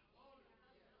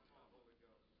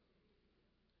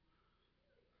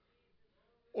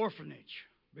 Orphanage,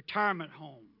 retirement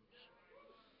homes,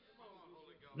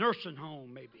 nursing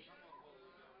home maybe,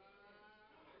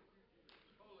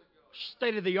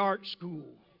 state-of-the-art school,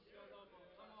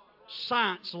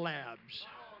 science labs,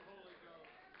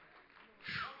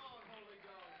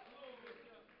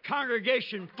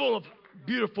 congregation full of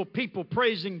beautiful people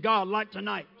praising God like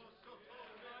tonight.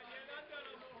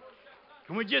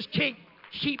 And we just can't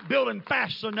keep building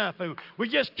fast enough. And we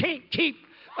just can't keep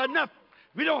enough.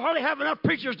 We don't hardly have enough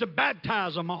preachers to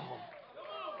baptize them all.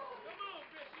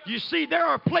 You see, there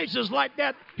are places like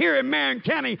that here in Marion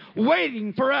County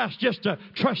waiting for us just to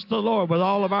trust the Lord with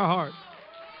all of our heart.